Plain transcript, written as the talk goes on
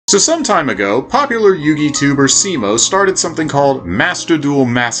So some time ago, popular Yu-Gi tuber Simo started something called MasterDuel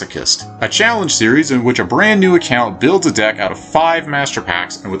Masochist, a challenge series in which a brand new account builds a deck out of 5 master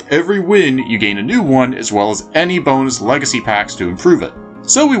packs, and with every win, you gain a new one as well as any bonus legacy packs to improve it.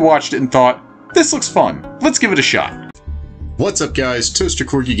 So we watched it and thought, this looks fun, let's give it a shot. What's up guys,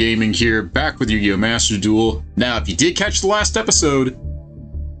 ToasterCorgiGaming here, back with Yu-Gi-Oh! Master Duel. Now if you did catch the last episode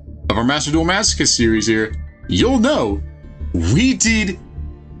of our MasterDuel Masochist series here, you'll know we did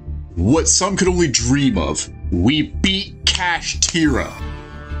what some could only dream of. We beat Cash Tira.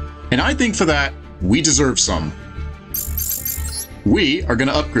 And I think for that, we deserve some. We are going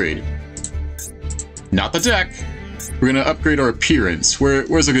to upgrade. Not the deck. We're going to upgrade our appearance.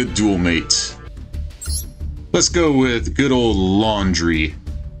 Where's a good duel mate? Let's go with good old Laundry.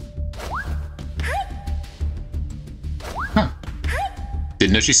 Huh.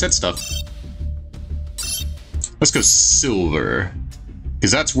 Didn't know she said stuff. Let's go Silver.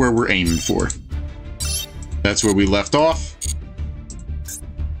 Because that's where we're aiming for. That's where we left off.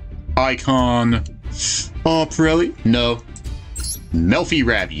 Icon. Oh, Pirelli? No. Melfi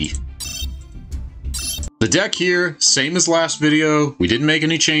Rabby. The deck here, same as last video. We didn't make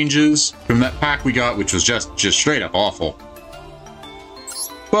any changes from that pack we got, which was just straight up awful.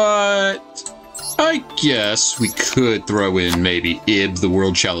 But I guess we could throw in maybe Ib, the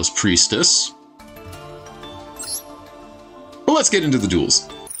World Chalice Priestess. But let's get into the duels.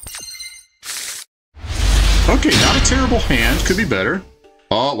 Okay, not a terrible hand. Could be better.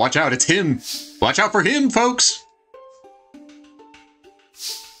 Oh, watch out. It's him. Watch out for him, folks.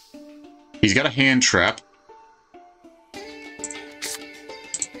 He's got a hand trap.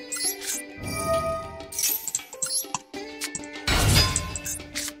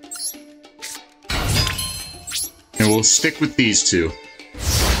 And we'll stick with these two.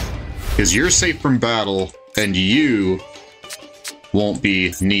 Because you're safe from battle, and you won't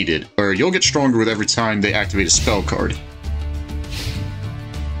be needed. Or you'll get stronger with every time they activate a spell card.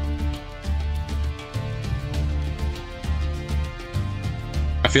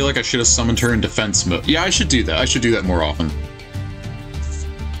 I feel like I should have summoned her in defense mode. Yeah, I should do that. I should do that more often.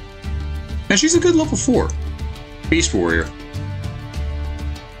 And she's a good level 4. Beast Warrior.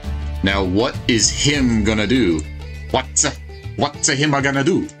 Now, what is him gonna do? What's him gonna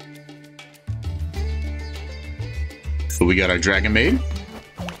do? But we got our Dragon Maid.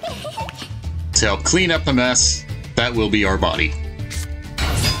 To help clean up the mess, that will be our body.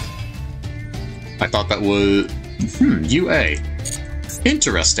 I thought that was... UA.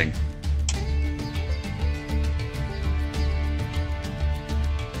 Interesting.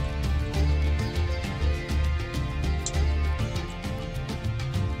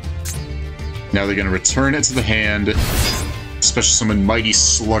 Now they're going to return it to the hand. Special summon Mighty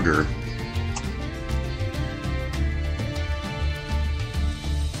Slugger.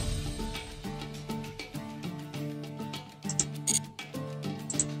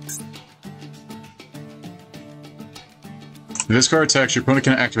 If this card attacks, your opponent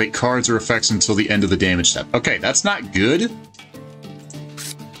can activate cards or effects until the end of the damage step. Okay, that's not good.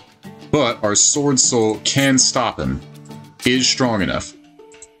 But our Sword Soul can stop him. Is strong enough.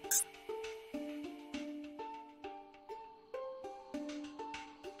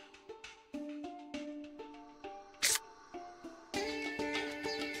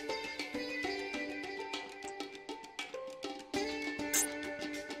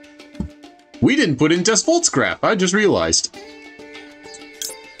 We didn't put in Death Volt Scrap, I just realized.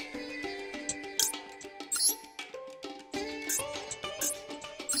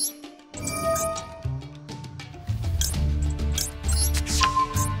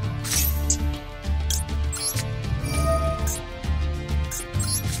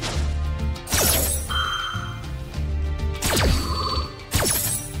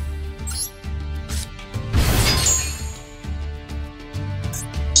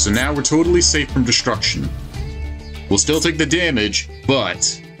 So now we're totally safe from destruction. We'll still take the damage,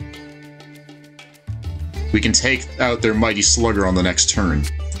 but we can take out their Mighty Slugger on the next turn.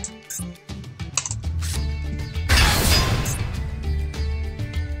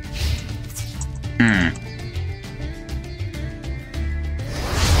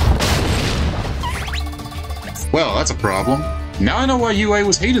 Well, that's a problem. Now I know why UA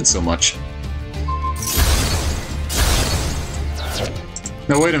was hated so much.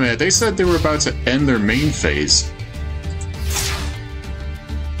 Now wait a minute, they said they were about to end their main phase.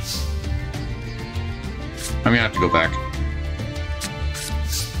 I'm gonna have to go back.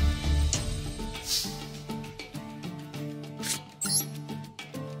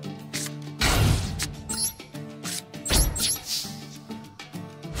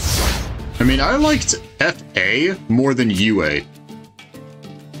 I mean, I liked FA more than UA.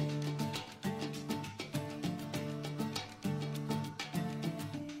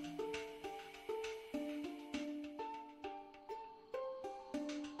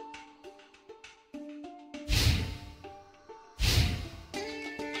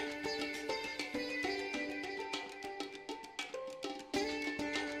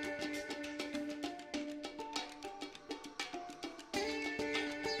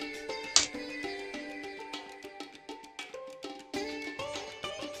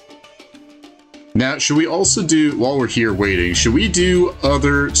 Now, should we also do, while we're here waiting, should we do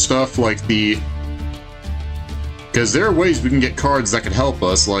other stuff like the... Because there are ways we can get cards that could help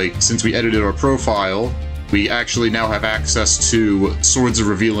us, like, since we edited our profile, we actually now have access to Swords of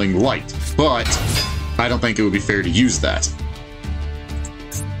Revealing Light, but I don't think it would be fair to use that.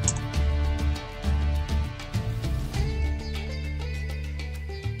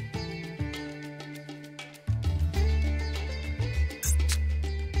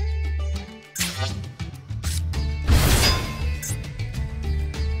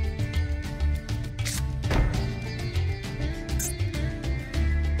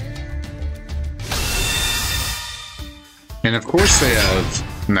 And of course they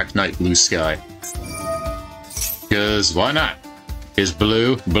have Mech Knight Blue Sky. Because why not? Is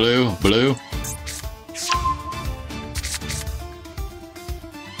blue, blue, blue?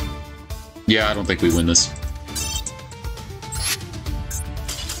 Yeah, I don't think we win this.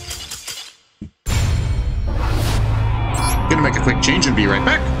 Gonna make a quick change and be right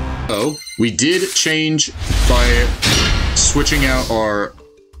back. Oh, we did change by switching out our...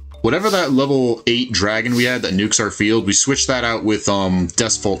 Whatever that level 8 dragon we had that nukes our field, we switched that out with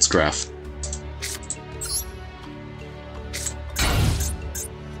Desfolt's Graph.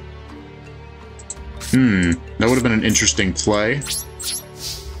 That would have been an interesting play.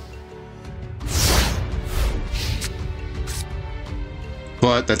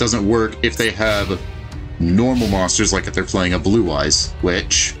 But that doesn't work if they have normal monsters, like if they're playing a Blue Eyes,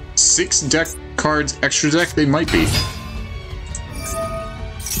 which 6 deck cards extra deck they might be.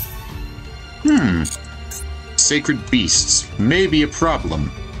 Sacred Beasts may be a problem.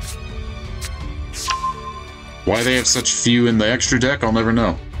 Why they have such few in the extra deck, I'll never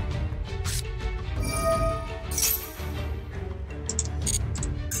know.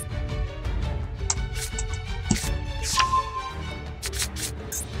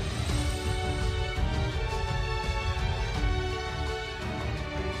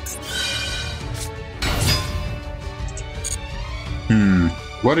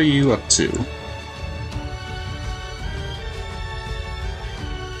 What are you up to?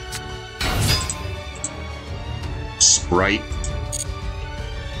 Sprite.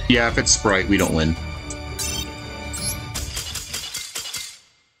 Yeah, if it's Sprite, we don't win.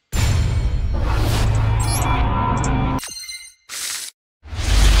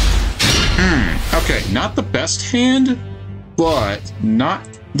 Okay, not the best hand, but not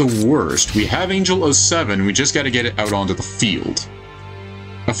the worst. We have Angel 07, we just gotta get it out onto the field.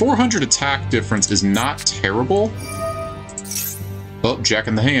 A 400 attack difference is not terrible. Oh, Jack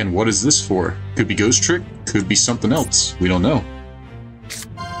in the Hand, what is this for? Could be Ghost Trick, could be something else. We don't know.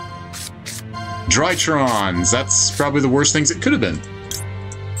 Drytrons, that's probably the worst things it could have been.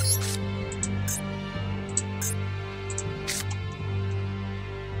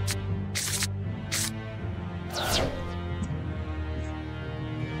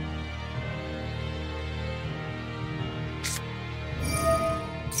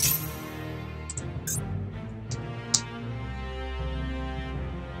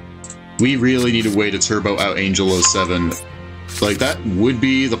 We really need a way to turbo out Angel 07. Like, that would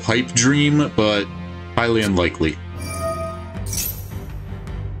be the pipe dream, but highly unlikely.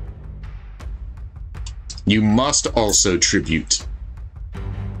 You must also tribute.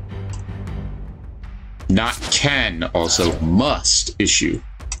 Not can, also must issue.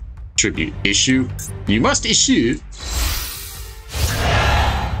 Tribute. Issue? You must issue.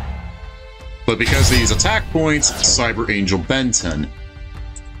 But because of these attack points, Cyber Angel Ben 10.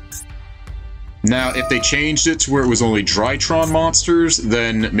 Now, if they changed it to where it was only Drytron monsters,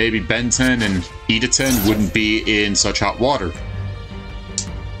 then maybe Ben 10 and Editen wouldn't be in such hot water.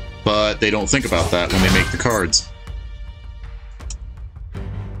 But they don't think about that when they make the cards.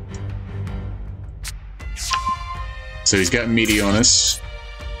 So he's got Meteonus.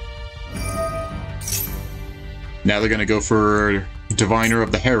 Now they're gonna go for Diviner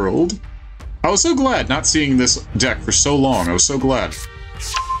of the Herald. I was so glad not seeing this deck for so long. I was so glad.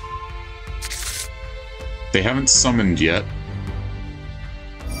 They haven't summoned yet.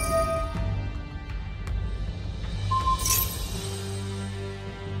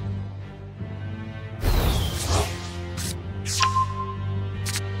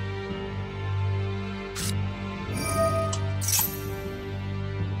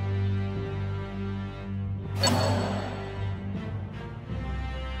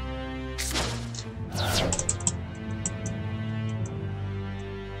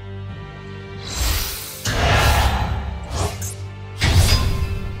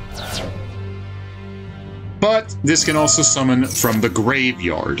 But this can also summon from the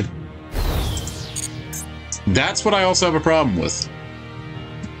graveyard. That's what I also have a problem with.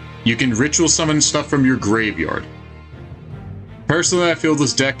 You can ritual summon stuff from your graveyard. Personally, I feel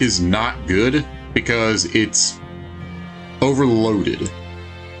this deck is not good because it's overloaded.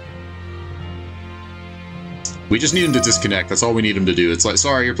 We just need him to disconnect. That's all we need him to do. It's like,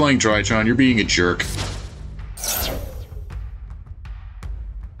 sorry, you're playing Drytron. You're being a jerk.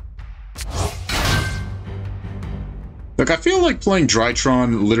 Look, I feel like playing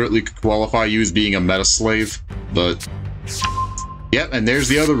Drytron literally could qualify you as being a meta slave, but... Yep, and there's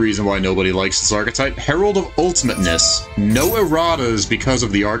the other reason why nobody likes this archetype. Herald of Ultimateness. No erratas because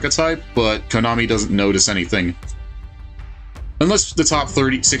of the archetype, but Konami doesn't notice anything. Unless the top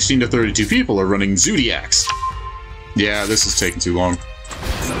 16 to 32 people are running Zodiacs. Yeah, this is taking too long.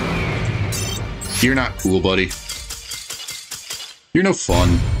 You're not cool, buddy. You're no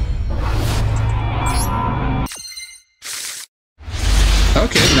fun.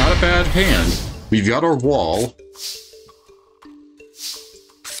 Okay, not a bad hand. We've got our wall.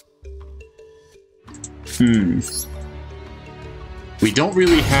 We don't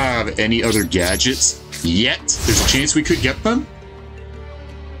really have any other gadgets yet. There's a chance we could get them.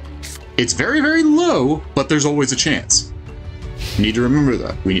 It's very, very low, but there's always a chance. We need to remember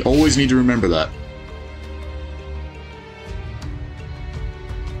that. We always need to remember that.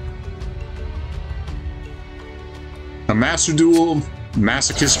 A Master Duel,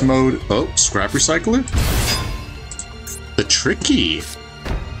 Masochist mode. Oh, Scrap Recycler? The Tricky.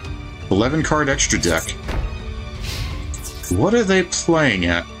 11 card extra deck. What are they playing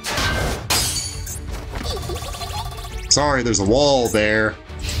at? Sorry, there's a wall there.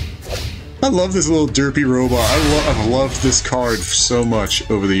 I love this little derpy robot. I've loved this card so much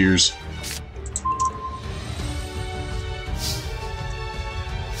over the years.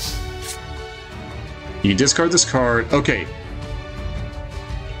 You discard this card. Okay.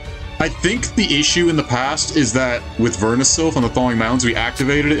 I think the issue in the past is that with Vernisylph on the Thawing Mountains, we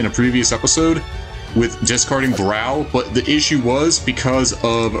activated it in a previous episode with discarding Brow, but the issue was because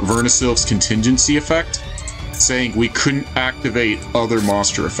of Vernisylph's contingency effect, saying we couldn't activate other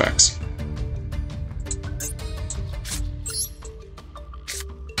monster effects.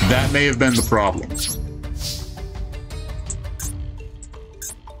 That may have been the problem.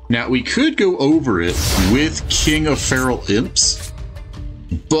 Now, we could go over it with King of Feral Imps,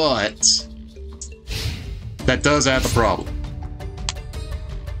 but that does add the problem.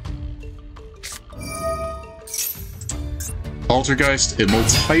 Altergeist,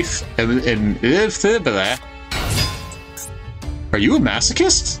 Immoltife, and are you a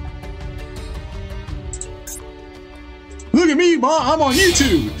masochist? Look at me, Ma! I'm on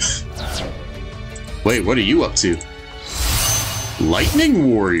YouTube! Wait, what are you up to?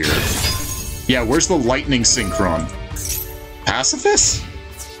 Lightning Warrior? Yeah, where's the lightning synchron? Pacifist?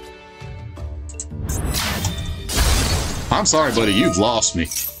 I'm sorry, buddy, you've lost me.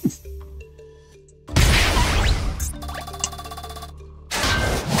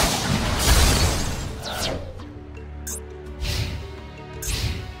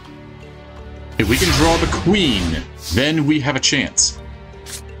 If we can draw the queen, then we have a chance.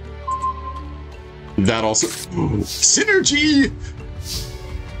 That also... Synergy!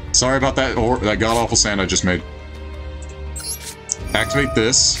 Sorry about that, or that god-awful sound I just made. Activate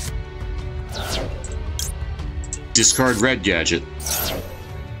this. Discard red gadget.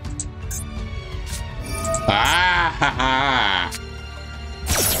 Ah ha ha!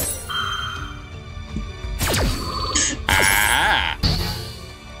 Ah!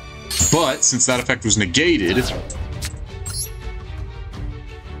 But, since that effect was negated,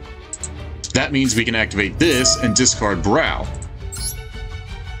 that means we can activate this and discard Brow.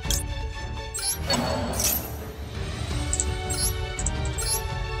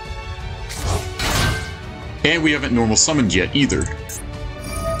 And we haven't normal summoned yet, either.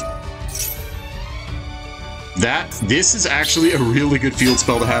 This is actually a really good field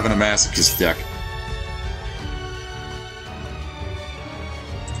spell to have in a Masochist deck.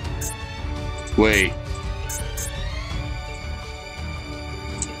 Wait.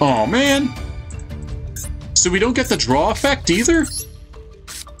 Oh man! So we don't get the draw effect either?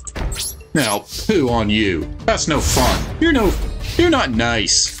 Now, poo on you. That's no fun. You're not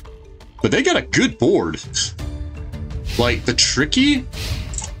nice. But they got a good board. Like, the Tricky?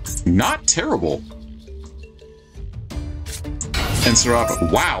 Not terrible. And Seraph,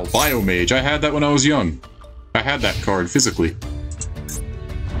 wow, Biomage. I had that when I was young. I had that card physically.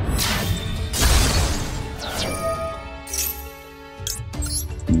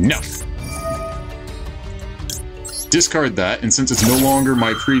 No. Discard that, and since it's no longer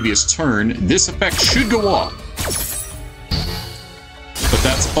my previous turn, this effect should go off. But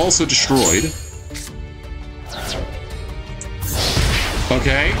that's also destroyed.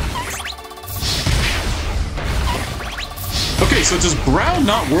 Okay. Okay, so does Brow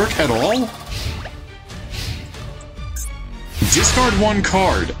not work at all? Discard one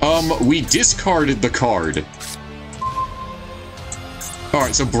card. We discarded the card.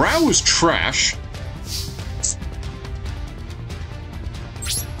 Alright, so Brow was trash.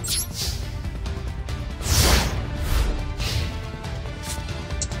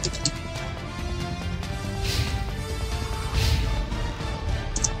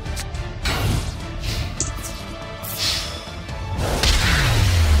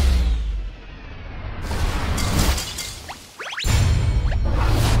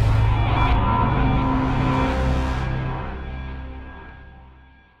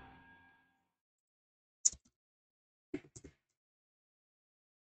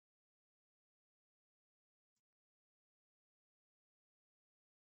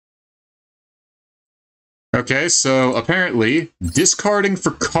 Okay, so apparently, discarding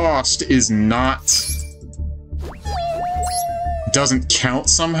for cost is not... doesn't count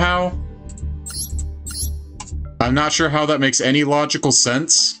somehow. I'm not sure how that makes any logical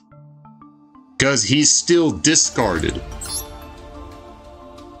sense. Because he's still discarded.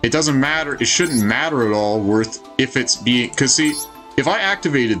 It doesn't matter, it shouldn't matter at all worth if it's being... Because see, if I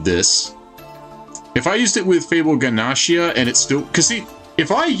activated this, if I used it with Fabled Ganatia and it's still... Because see,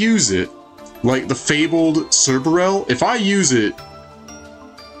 if I use it, like the Fabled Cerberell, if I use it,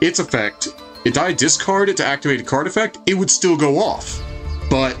 its effect, if I discard it to activate a card effect, it would still go off.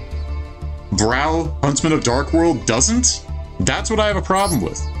 But Brow, Huntsman of Darkworld, doesn't? That's what I have a problem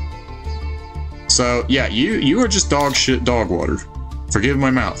with. So, yeah, you are just dog shit dog water. Forgive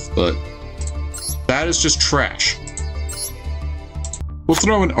my mouth, but that is just trash. We'll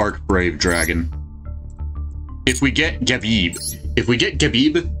throw an Arc Brave Dragon. If we get Gebib,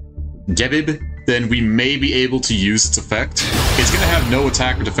 then we may be able to use its effect. It's going to have no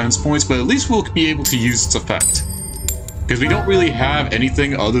attack or defense points, but at least we'll be able to use its effect. Because we don't really have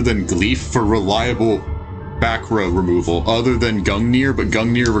anything other than Gleef for reliable back row removal, other than Gungnir, but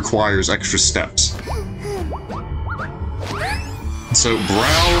Gungnir requires extra steps. So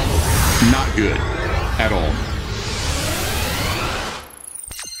Brow, not good at all.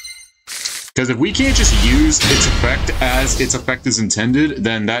 Because if we can't just use its effect as its effect is intended,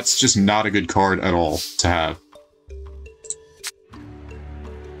 then that's just not a good card at all to have.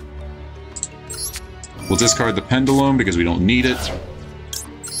 We'll discard the Pendulum because we don't need it.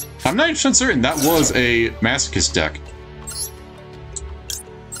 I'm 90% certain that was a Masochist deck.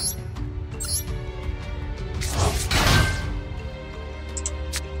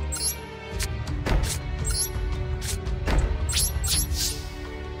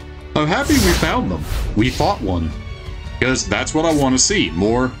 I'm happy we found them. We fought one. Because that's what I want to see.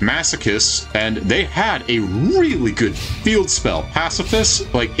 More Masochists. And they had a really good field spell.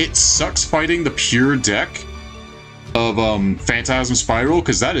 Pacifist, like, it sucks fighting the pure deck of Phantasm Spiral,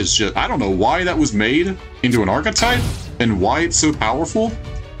 because that is just... I don't know why that was made into an archetype, and why it's so powerful,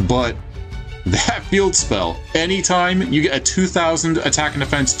 but that field spell, anytime you get a 2000 attack and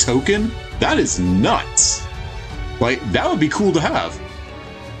defense token, that is nuts. Like, that would be cool to have.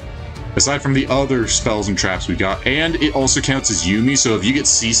 Aside from the other spells and traps we got, and it also counts as Yuumi, so if you get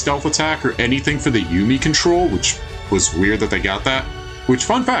Sea Stealth attack or anything for the Yuumi control, which was weird that they got that, which,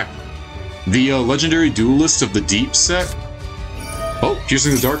 fun fact, the Legendary Duelist of the Deep set, oh,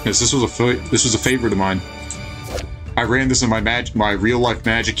 Piercing the Darkness, this was a favorite of mine. I ran this in my real-life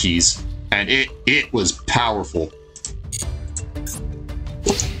Magic keys, and it was powerful.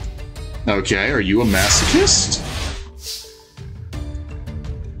 Okay, are you a Masochist?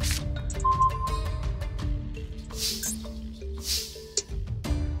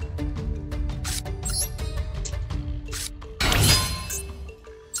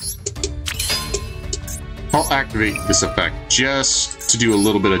 I'll activate this effect just to do a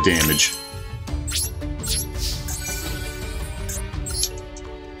little bit of damage.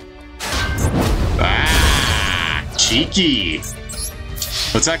 Ah, cheeky!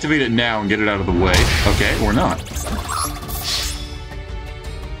 Let's activate it now and get it out of the way. Okay, or not.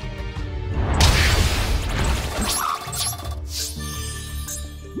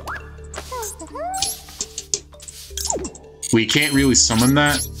 We can't really summon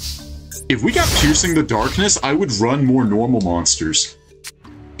that. If we got Piercing the Darkness, I would run more normal monsters.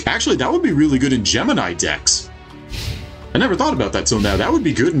 Actually, that would be really good in Gemini decks. I never thought about that till now. That would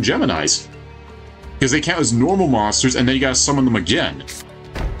be good in Geminis. Because they count as normal monsters, and then you gotta summon them again.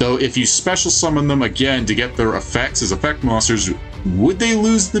 Though, if you special summon them again to get their effects as effect monsters, would they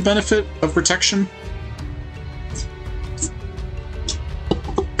lose the benefit of protection?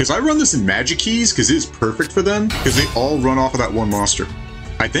 Because I run this in Magic keys, because it is perfect for them, because they all run off of that one monster.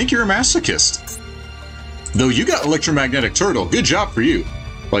 I think you're a Masochist. Though you got Electromagnetic Turtle, good job for you.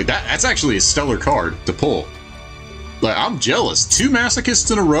 Like, that's actually a stellar card to pull. Like, I'm jealous. 2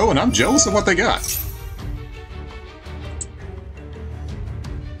 Masochists in a row, and I'm jealous of what they got.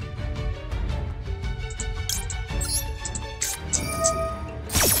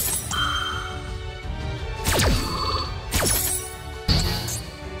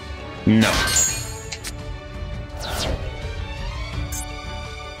 No.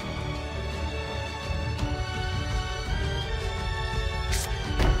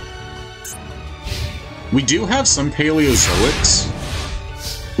 We do have some Paleozoics.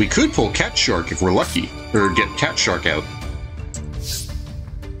 We could pull Cat Shark if we're lucky, or get Cat Shark out.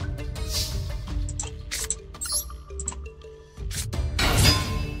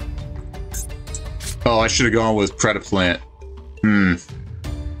 Oh, I should have gone with Predaplant.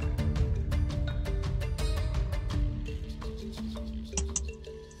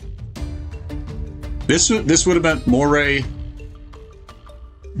 This would have been Moray,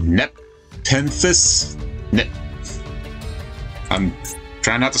 Nepenthes. I'm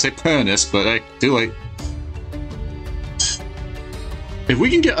trying not to say Pernus, but hey, too late. If we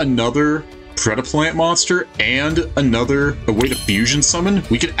can get another Predaplant monster and a way to fusion summon,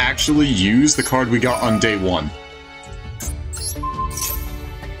 we could actually use the card we got on day 1.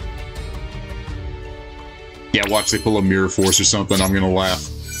 Yeah, watch they pull a Mirror Force or something, I'm gonna laugh.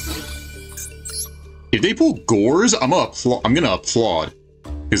 If they pull Gores, I'm gonna applaud.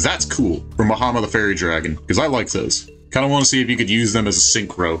 Because that's cool, from Bahama the Fairy Dragon, because I like those. Kind of want to see if you could use them as a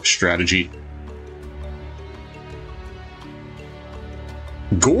synchro strategy.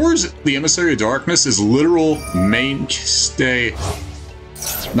 Gores, the Emissary of Darkness, is literal mainstay.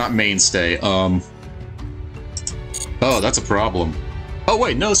 Not mainstay, Oh, that's a problem. Oh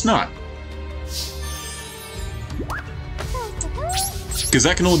wait, no it's not. Because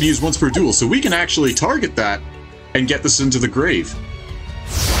that can only be used once per duel, so we can actually target that and get this into the grave.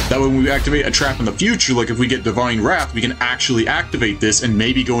 That way when we activate a trap in the future, like if we get Divine Wrath, we can actually activate this and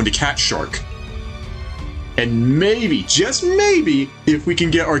maybe go into Cat Shark. And maybe, just maybe, if we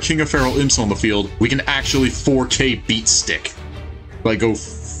can get our King of Feral Imps on the field, we can actually 4K beat stick. Like go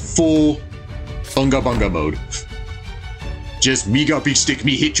full Unga Bunga mode. Just me got beat stick,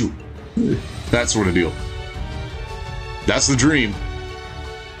 me hit you. That sort of deal. That's the dream.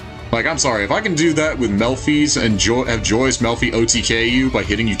 Like, I'm sorry, if I can do that with Melfi's and have Joyous Melfi OTK you by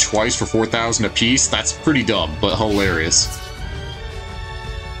hitting you twice for 4,000 apiece, that's pretty dumb, but hilarious.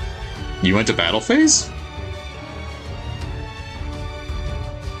 You went to battle phase?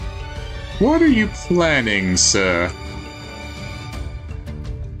 What are you planning, sir?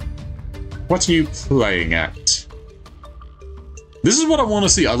 What are you playing at? This is what I want to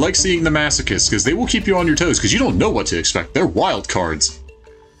see. I like seeing the Masochists, because they will keep you on your toes, because you don't know what to expect. They're wild cards.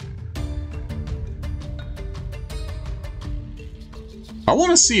 I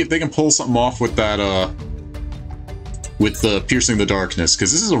want to see if they can pull something off with that, with the Piercing the Darkness,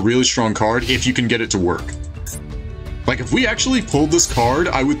 because this is a really strong card if you can get it to work. Like, if we actually pulled this card,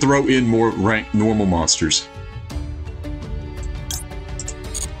 I would throw in more ranked normal monsters.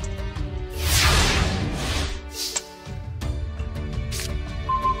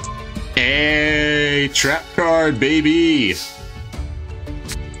 Hey, trap card, baby!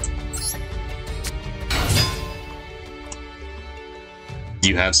 Do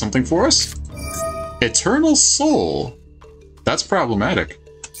you have something for us? Eternal Soul. That's problematic.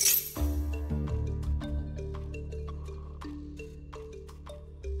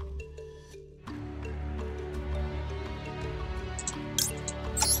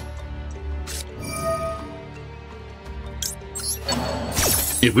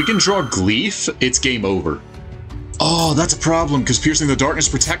 If we can draw Gleef, it's game over. Oh, that's a problem, because Piercing the Darkness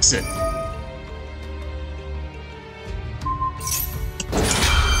protects it.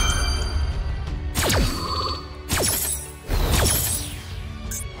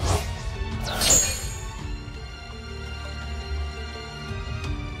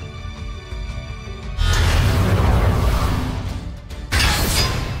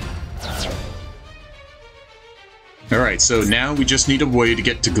 Alright, so now we just need a way to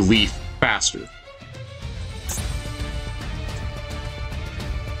get to Gleef faster.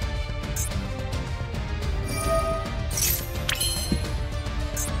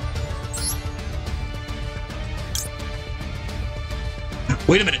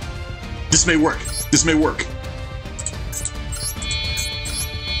 Wait a minute! This may work. This may work.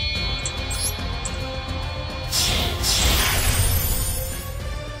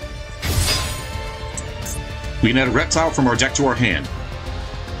 We can add a reptile from our deck to our hand.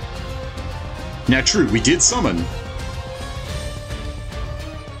 Now true, we did summon.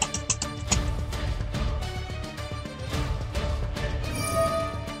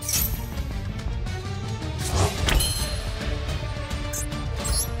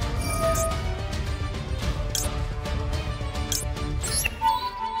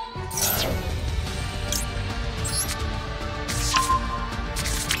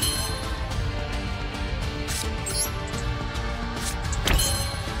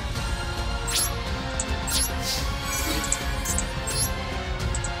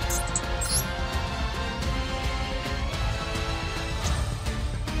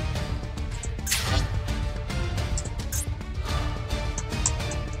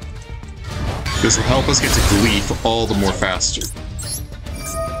 This will help us get to Gleef all the more faster.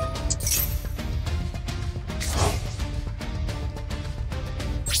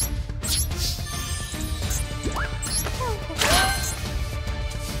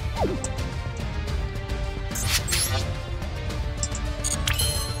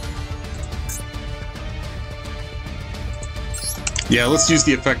 Yeah, let's use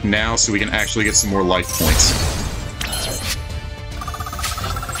the effect now so we can actually get some more life points.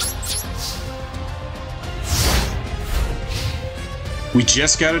 We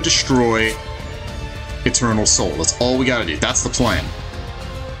just gotta destroy Eternal Soul. That's all we gotta do. That's the plan.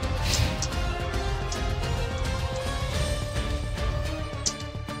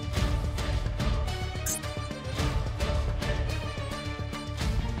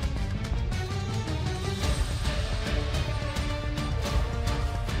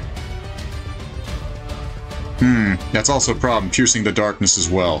 That's also a problem, piercing the darkness as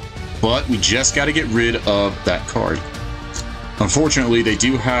well. But we just gotta get rid of that card. Unfortunately, they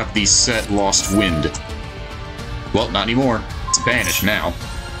do have the set Lost Wind. Well, not anymore. It's banished now.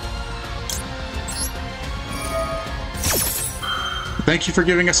 Thank you for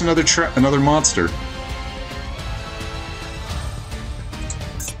giving us another monster.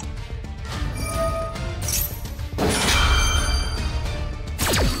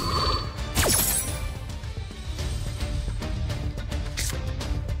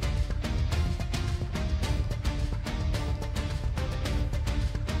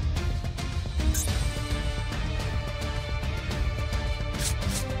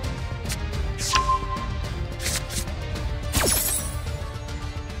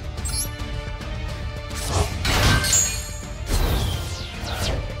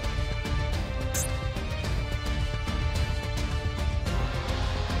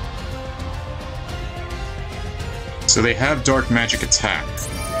 So they have Dark Magic attack.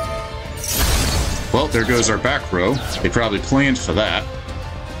 Well, there goes our back row. They probably planned for that.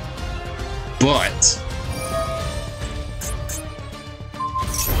 But...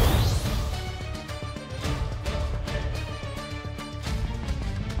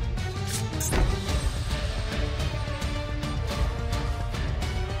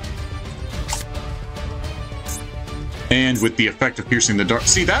 and with the effect of Piercing the Dark...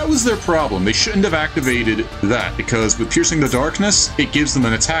 See, that was their problem. They shouldn't have activated that, because with Piercing the Darkness, it gives them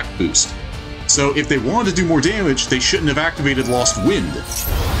an attack boost. So if they wanted to do more damage, they shouldn't have activated Lost Wind.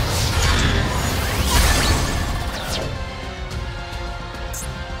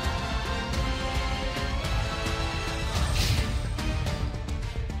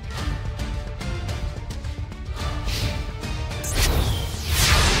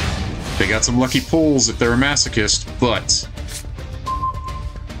 They got some lucky pulls if they're a Masochist, but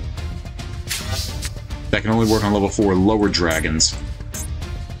that can only work on level 4 lower dragons.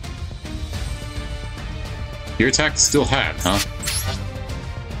 Your attack still had, huh?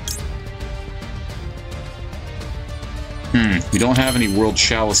 We don't have any World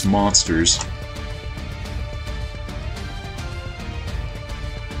Chalice monsters.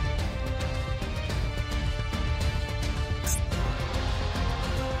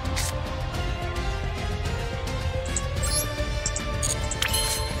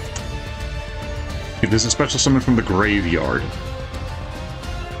 There's a special summon from the graveyard.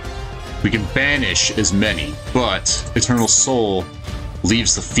 We can banish as many, but Eternal Soul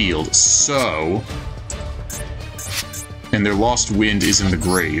leaves the field, so... and their Lost Wind is in the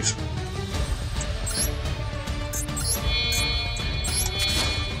grave.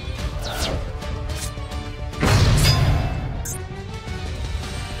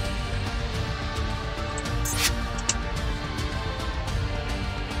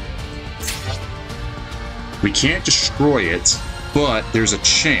 We can't destroy it, but there's a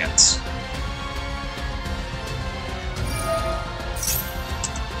chance.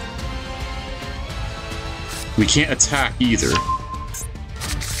 We can't attack either.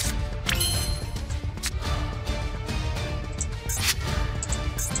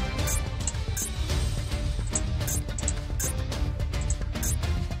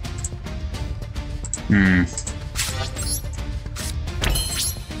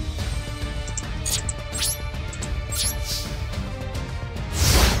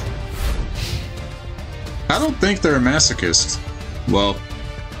 I don't think they're a Masochist. Well,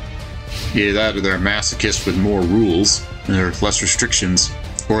 either that or they're a Masochist with more rules, or less restrictions,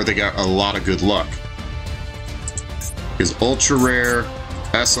 or they got a lot of good luck. Because Ultra Rare,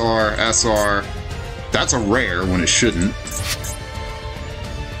 SR, that's a rare when it shouldn't.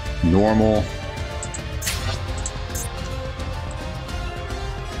 Normal.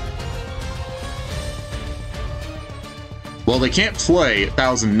 Well, they can't play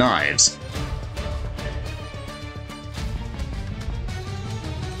 1,000 Knives.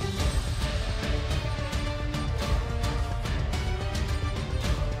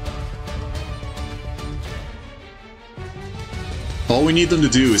 All we need them to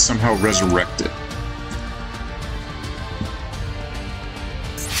do is somehow resurrect it.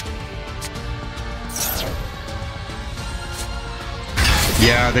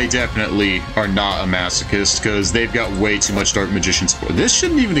 Yeah, they definitely are not a masochist, because they've got way too much Dark Magician support. This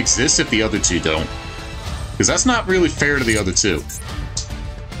shouldn't even exist if the other two don't. Because that's not really fair to the other two.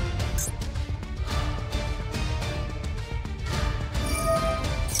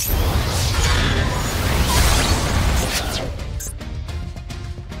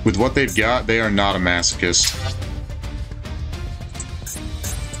 With what they've got, they are not a masochist.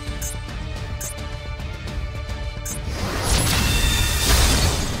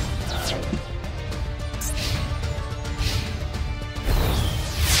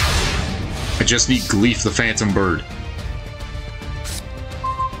 I just need Gleef the Phantom Bird.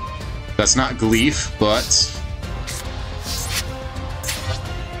 That's not Gleef, but...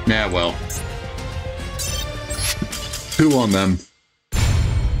 Nah, well. Who on them?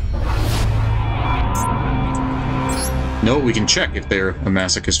 No, we can check if they're a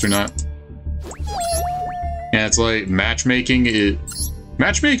masochist or not. Yeah, it's like matchmaking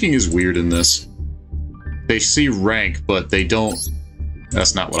is weird in this. They see rank, but they don't...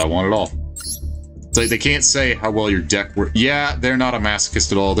 That's not what I want at all. It's like they can't say how well your deck works. Yeah, they're not a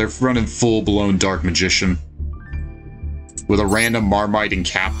masochist at all. They're running full-blown Dark Magician. With a random Marmite and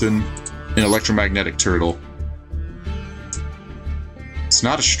Captain, an Electromagnetic Turtle. It's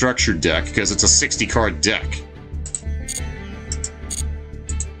not a structured deck, because it's a 60-card deck.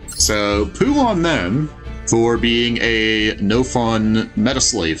 So, poo on them for being a no-fun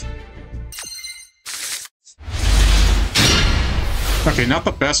meta-slave. Okay, not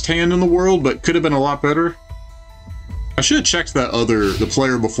the best hand in the world, but could have been a lot better. I should have checked the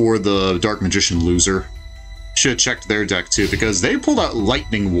player before the Dark Magician loser. Should have checked their deck too, because they pulled out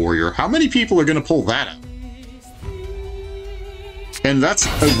Lightning Warrior. How many people are going to pull that out? And that's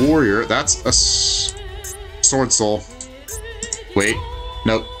a warrior, that's a Sword Soul. Wait,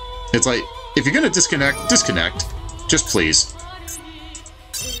 nope. It's like, if you're going to disconnect, disconnect. Just please.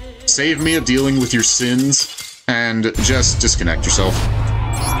 Save me of dealing with your sins. And just disconnect yourself.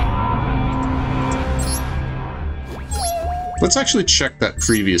 Let's actually check that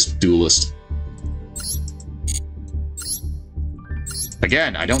previous duelist.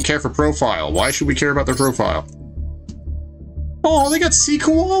 Again, I don't care for profile. Why should we care about their profile? Oh, they got Sea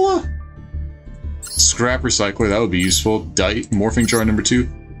Koala? Scrap Recycler, that would be useful. Morphing Jar number 2.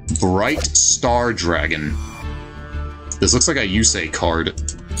 Bright Star Dragon. This looks like a Yusei card.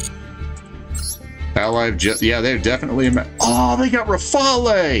 Allied yeah, they're definitely a oh, they got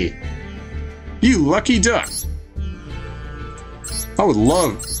Rafale! You lucky duck! I would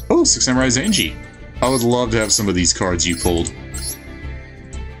love... Oh, Six Samurai Zanji. I would love to have some of these cards you pulled.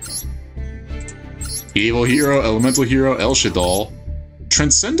 Evil Hero, Elemental Hero, El Shadal.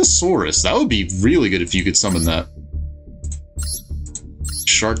 Transcendosaurus. That would be really good if you could summon that.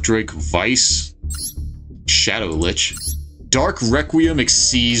 Shark Drake, Vice. Shadow Lich. Dark Requiem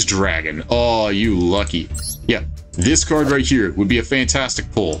Xyz Dragon. Oh, you lucky. Yeah, this card right here would be a fantastic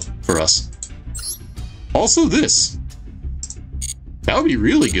pull for us. Also this. That would be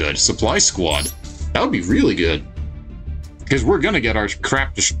really good. Supply Squad. That would be really good. Because we're gonna get our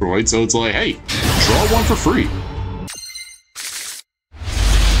crap destroyed, so it's like, hey, draw one for free.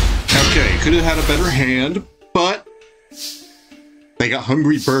 Okay, could have had a better hand, but they got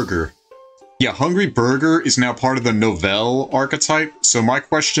Hungry Burger. Yeah, Hungry Burger is now part of the Novell archetype, so my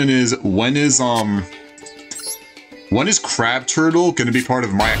question is, when is Crab Turtle gonna be part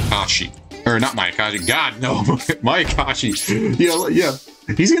of Mayakashi? Or not Mayakashi, god no, Mayakashi. Yeah,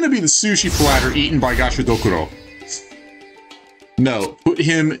 he's gonna be the sushi platter eaten by Gashadokuro. No, put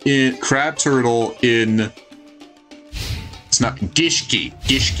him in Crab Turtle in... It's not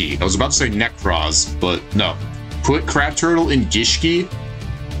Gishki. I was about to say Necroz, but no. Put Crab Turtle in Gishki.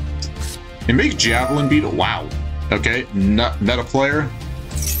 And make Javelin Beetle. Wow. Okay, meta player.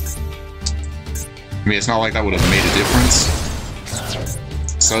 I mean, it's not like that would have made a difference.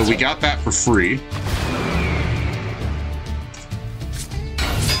 So we got that for free.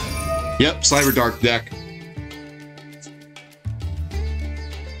 Yep, Cyber Dark deck.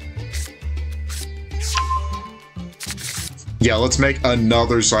 Yeah, let's make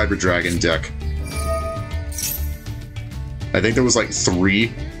another Cyber Dragon deck. I think there was like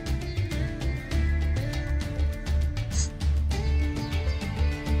 3.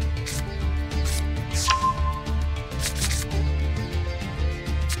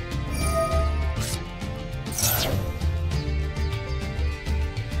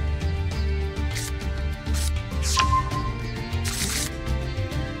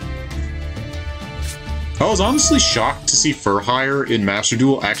 I was honestly shocked to see Furhire in Master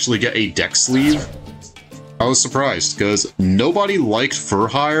Duel actually get a deck sleeve. I was surprised, because nobody liked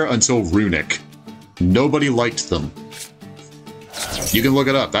Furhire until Runic. Nobody liked them. You can look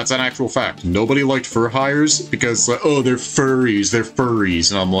it up, that's an actual fact. Nobody liked Furhires because, like, oh, they're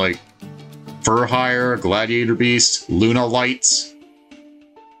furries, and I'm like, Furhire, Gladiator Beast, Luna Lights,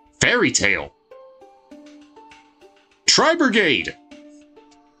 Fairy Tail, Tri-Brigade!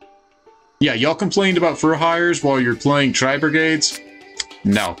 Yeah, y'all complained about Furhires while you're playing Tri-Brigades?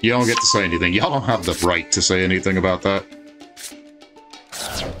 No, you don't get to say anything. Y'all don't have the right to say anything about that.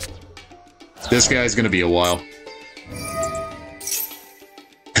 This guy's gonna be a while.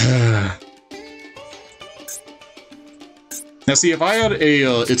 Now see, if I had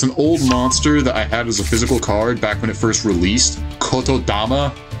a, it's an old monster that I had as a physical card back when it first released.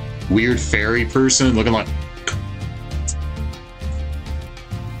 Kotodama. Weird fairy person looking like...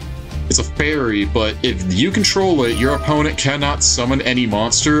 It's a fairy, but if you control it, your opponent cannot summon any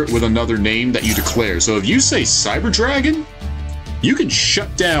monster with another name that you declare. So if you say Cyber Dragon, you can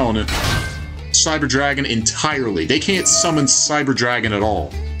shut down Cyber Dragon entirely. They can't summon Cyber Dragon at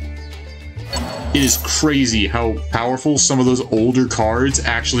all. It is crazy how powerful some of those older cards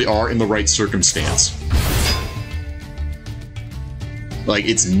actually are in the right circumstance. Like,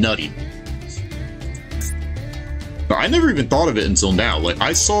 it's nutty. I never even thought of it until now. Like,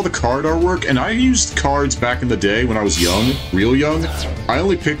 I saw the card artwork, and I used cards back in the day when I was young, real young. I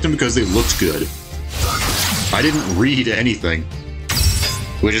only picked them because they looked good. I didn't read anything.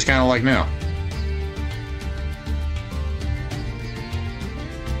 Which is kind of like now.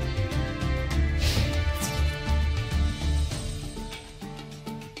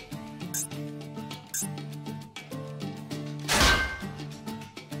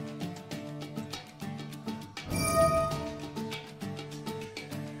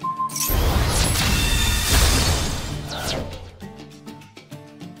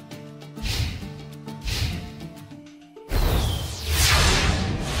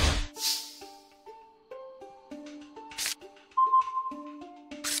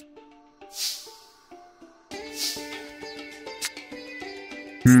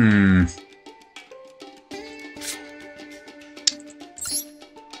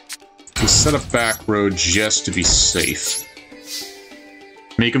 Set a back row just to be safe.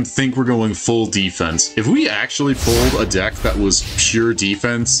 Make them think we're going full defense. If we actually pulled a deck that was pure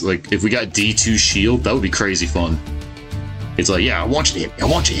defense, like if we got D2 shield, that would be crazy fun. It's like, yeah, I want you to hit me. I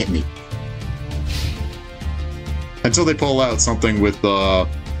want you to hit me. Until they pull out something with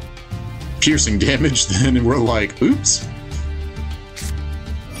piercing damage, then we're like, oops.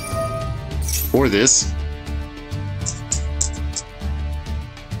 Or this.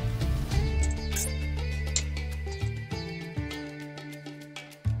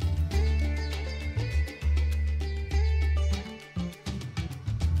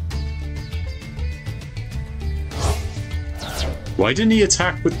 Why didn't he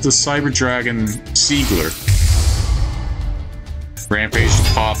attack with the Cyber Dragon Siegler? Rampage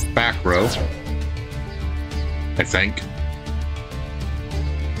off back row, I think.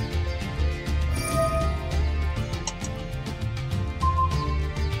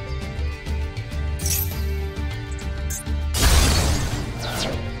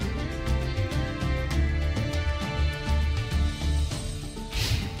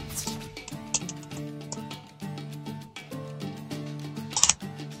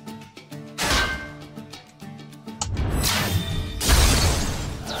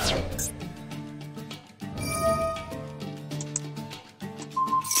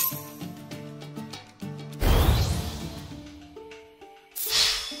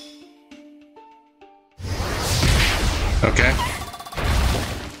 Okay.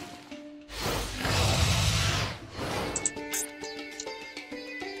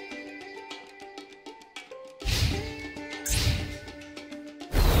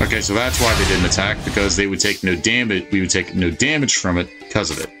 Okay, so that's why they didn't attack, because they would take no damage. We would take no damage from it because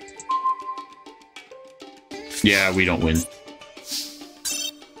of it. Yeah, we don't win.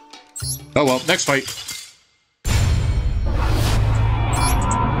 Oh well, next fight.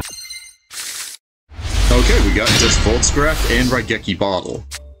 Okay, we got just Voltscraft and Raigeki Bottle.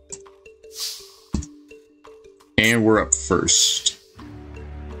 And we're up first.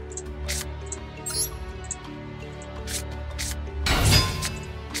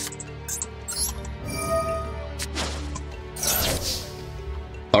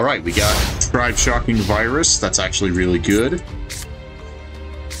 Alright, we got Tribe Shocking Virus. That's actually really good.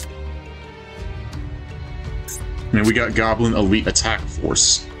 And we got Goblin Elite Attack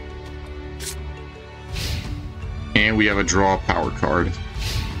Force. And we have a draw power card.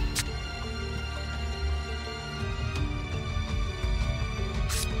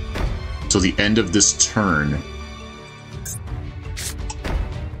 till the end of this turn.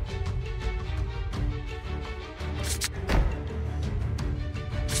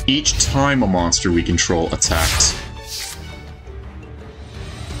 Each time a monster we control attacks.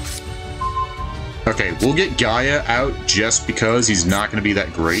 Okay, we'll get Gaia out just because he's not going to be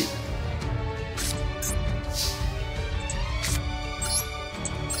that great.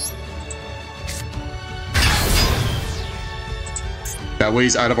 That way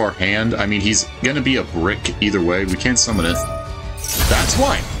he's out of our hand. I mean, he's going to be a brick either way. We can't summon it. That's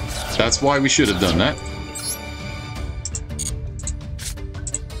why. That's why we should have done that.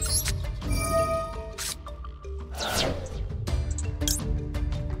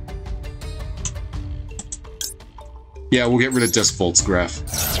 Yeah, we'll get rid of Deathvolt's graph.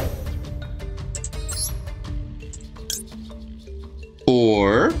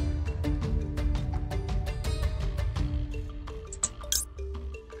 Or...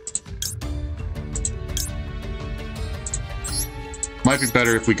 might be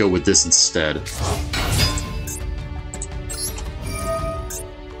better if we go with this instead.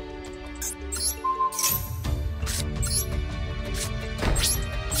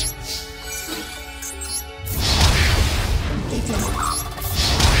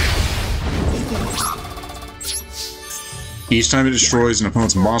 Each time it destroys an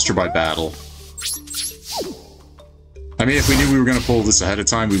opponent's monster by battle. I mean, if we knew we were going to pull this ahead of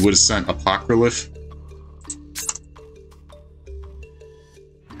time, we would have sent Apocryph.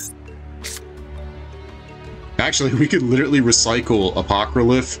 Actually, we could literally recycle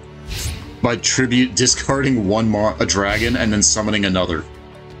Apocryph by tribute discarding a dragon and then summoning another.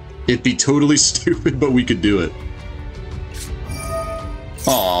 It'd be totally stupid, but we could do it.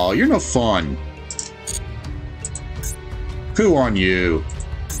 Aw, you're no fun. Who on you?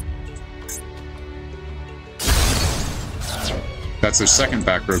 That's their second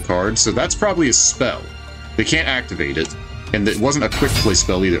back row card, so that's probably a spell. They can't activate it. And it wasn't a quick play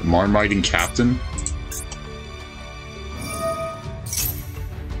spell either. Marmiting Captain.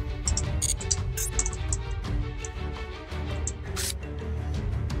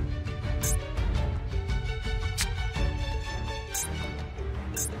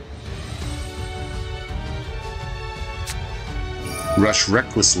 Rush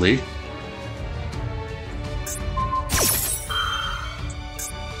recklessly.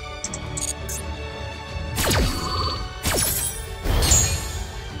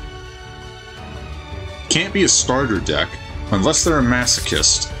 Can't be a starter deck unless they're a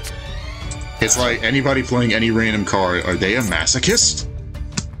masochist. It's like anybody playing any random card, are they a masochist?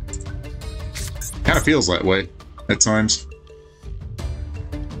 Kind of feels that way at times.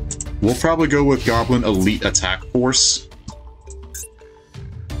 We'll probably go with Goblin Elite Attack Force.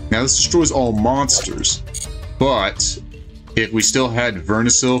 Now this destroys all monsters, but if we still had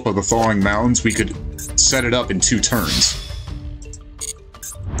Vernisilf of the Thawing Mountains, we could set it up in 2 turns.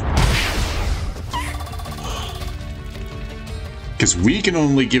 Because we can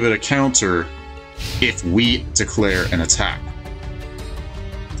only give it a counter if we declare an attack.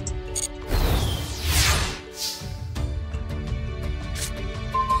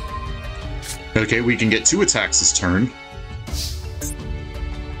 Okay, we can get 2 attacks this turn.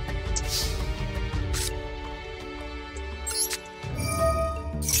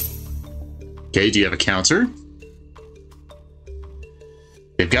 Okay, do you have a counter?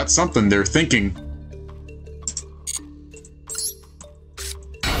 They've got something they're thinking.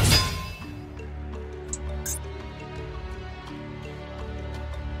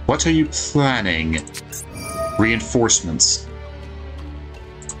 What are you planning? Reinforcements.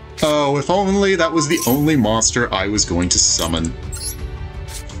 Oh, if only that was the only monster I was going to summon.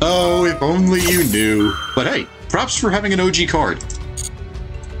 Oh, if only you knew. But hey, props for having an OG card.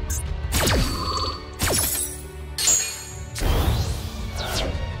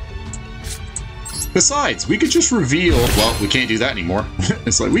 Besides, we could just reveal... well, we can't do that anymore.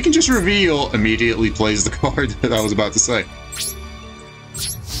 It's like, we can just reveal immediately plays the card that I was about to say.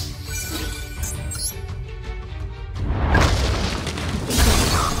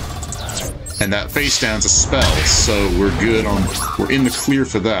 And that face down's a spell, so we're good on... we're in the clear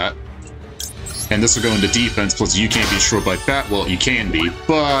for that. And this will go into defense, plus you can't be destroyed by Fat. Well, you can be,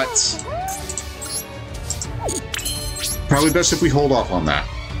 but... probably best if we hold off on that.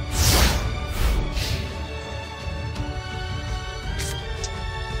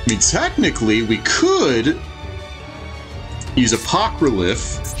 I mean, technically, we could use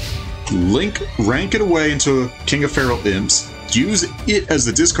Apocryph, rank it away into King of Feral Imps, use it as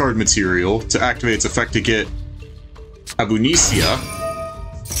the discard material to activate its effect to get Abunisia.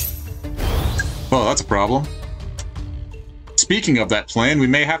 Well, that's a problem. speaking of that plan, we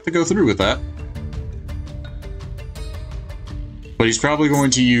may have to go through with that. But he's probably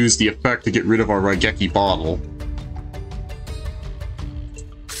going to use the effect to get rid of our Raigeki bottle.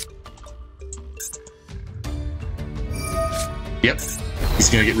 Yep, he's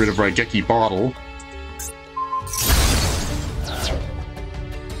going to get rid of Raigeki bottle.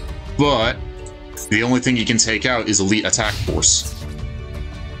 But the only thing he can take out is elite attack force.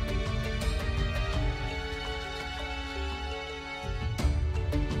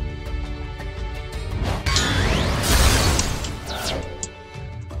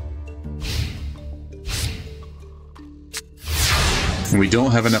 And we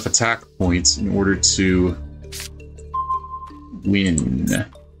don't have enough attack points in order to win.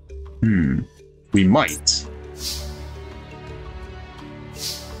 We might.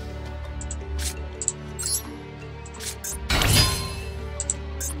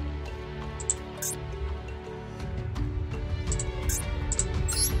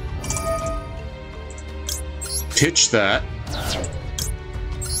 Pitch that.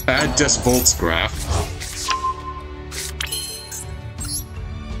 Add Des Volt's graph.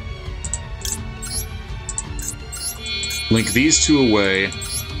 Link these two away.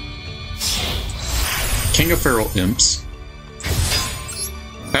 King of Feral Imps.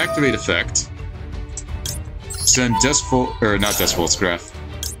 Activate effect. Send Desvolt, or not Desvolt's graph,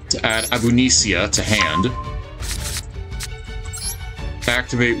 to add Abunisia to hand.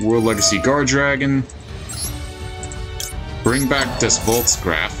 Activate World Legacy Guard Dragon. Bring back Desvolt's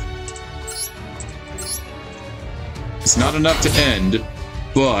graph. It's not enough to end,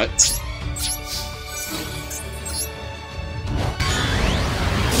 but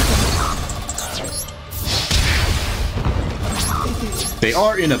they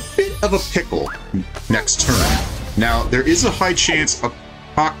are in a bit of a pickle next turn. Now, there is a high chance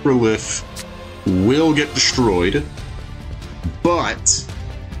Apocryph will get destroyed, but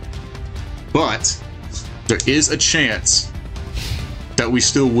there is a chance that we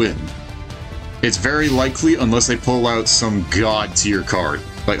still win. It's very likely unless they pull out some god tier card.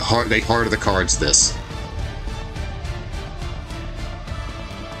 Like, they Heart of the Cards this.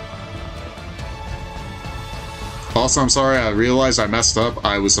 Also, I'm sorry, I realized I messed up.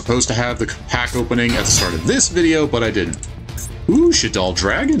 I was supposed to have the pack opening at the start of this video, but I didn't. Ooh, Shaddoll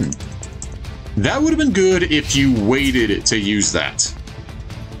Dragon. That would have been good if you waited to use that.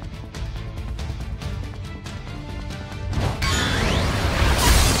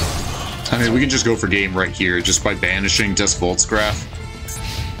 I mean, we can just go for game right here, just by banishing Des Volt's graph.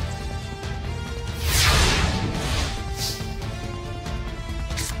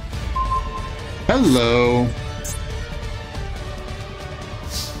 Hello.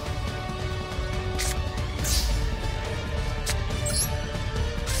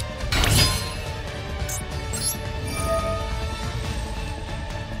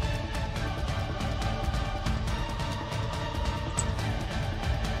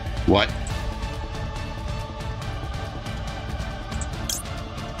 What?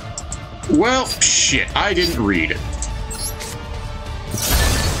 Well, shit, I didn't read it.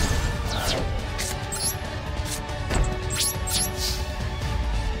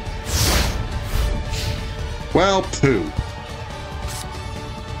 Well, poo.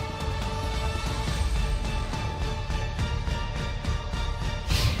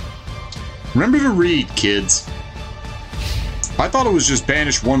 Remember to read, kids. I thought it was just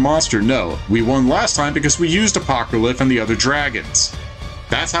banish one monster. No, we won last time because we used Apocryph and the other dragons.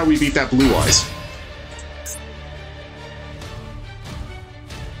 That's how we beat that Blue Eyes.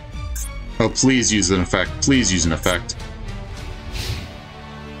 Oh, please use an effect. Please use an effect.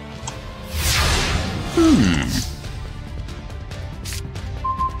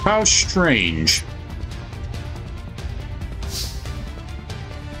 How strange.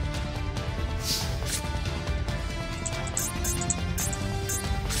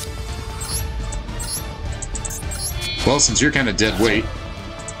 Well, since you're kind of dead weight.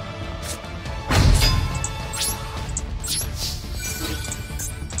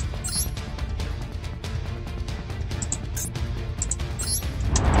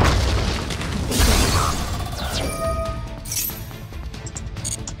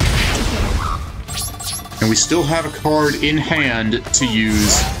 And we still have a card in hand to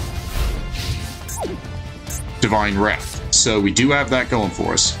use Divine Wrath. So we do have that going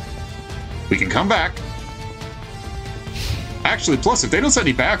for us. We can come back. Actually, plus, if they don't set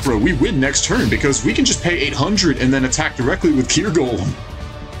any back row, we win next turn because we can just pay 800 and then attack directly with Gear Golem.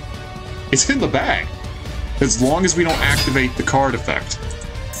 It's in the bag. As long as we don't activate the card effect.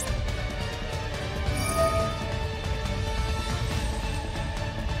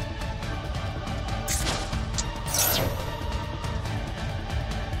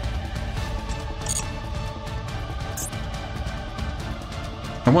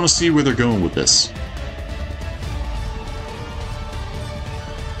 I want to see where they're going with this.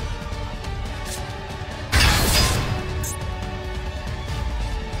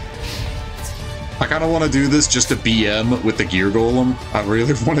 I kind of want to do this just to BM with the Gear Golem. I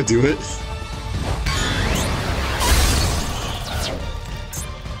really want to do it.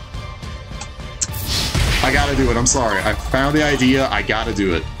 I gotta do it, I'm sorry. I found the idea, I gotta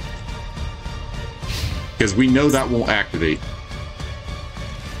do it. Because we know that won't activate.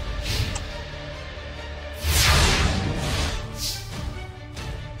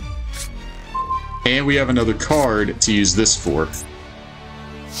 And we have another card to use this for.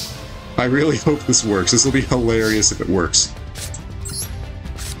 I really hope this works. This will be hilarious if it works.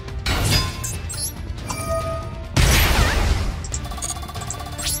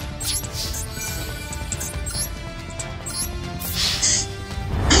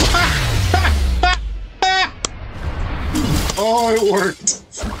 Oh, it worked!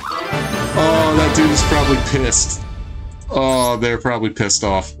 Oh, that dude is probably pissed. Oh, they're probably pissed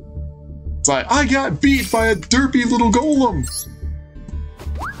off. It's like, I got beat by a derpy little golem!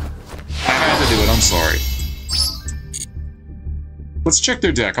 I had to do it, I'm sorry. Let's check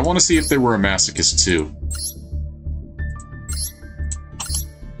their deck. I want to see if they were a Masochist too.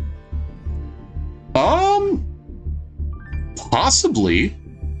 Possibly.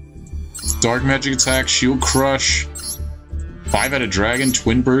 Dark Magic Attack, Shield Crush, 5 out of Dragon,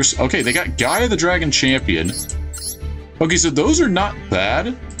 Twin Burst. Okay, they got Gaia the Dragon Champion. Okay, so those are not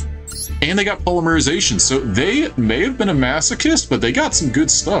bad. And they got Polymerization, so they may have been a Masochist, but they got some good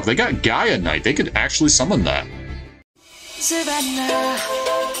stuff. They got Gaia Knight. They could actually summon that. Savannah.